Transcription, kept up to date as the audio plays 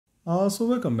So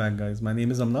welcome back guys, my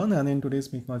name is Amlan and in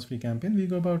today's Make Knowledge Free campaign we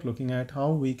go about looking at how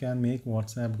we can make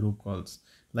WhatsApp group calls.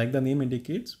 Like the name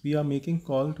indicates, we are making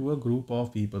call to a group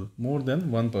of people, more than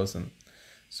one person.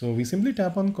 So we simply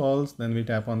tap on calls, then we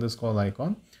tap on this call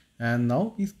icon and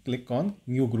now we click on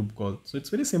new group call. So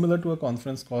it's very similar to a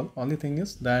conference call, only thing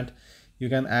is that you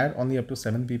can add only up to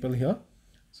 7 people here.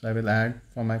 So I will add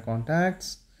for my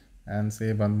contacts and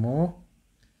say one more,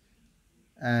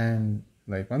 and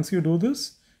like once you do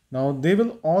this, now they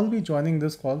will all be joining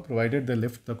this call provided they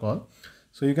lift the call.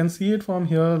 So you can see it from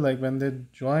here, like when they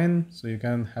join, so you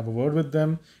can have a word with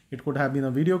them. It could have been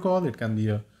a video call, it can be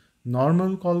a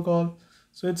normal call.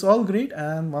 So it's all great,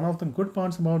 and one of the good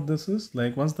parts about this is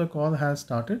like once the call has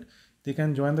started, they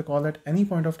can join the call at any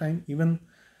point of time, even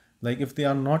like if they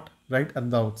are not right at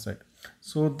the outset.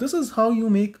 So this is how you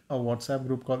make a WhatsApp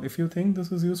group call. If you think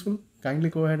this is useful, kindly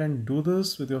go ahead and do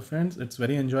this with your friends. It's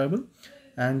very enjoyable,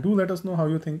 and do let us know how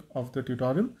you think of the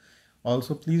tutorial.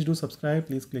 Also, please do subscribe,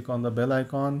 please click on the bell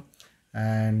icon,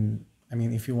 and I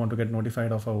mean if you want to get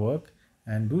notified of our work,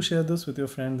 and do share this with your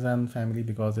friends and family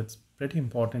because it's pretty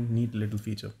important, neat little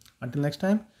feature. Until next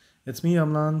time, it's me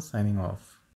Amlan signing off.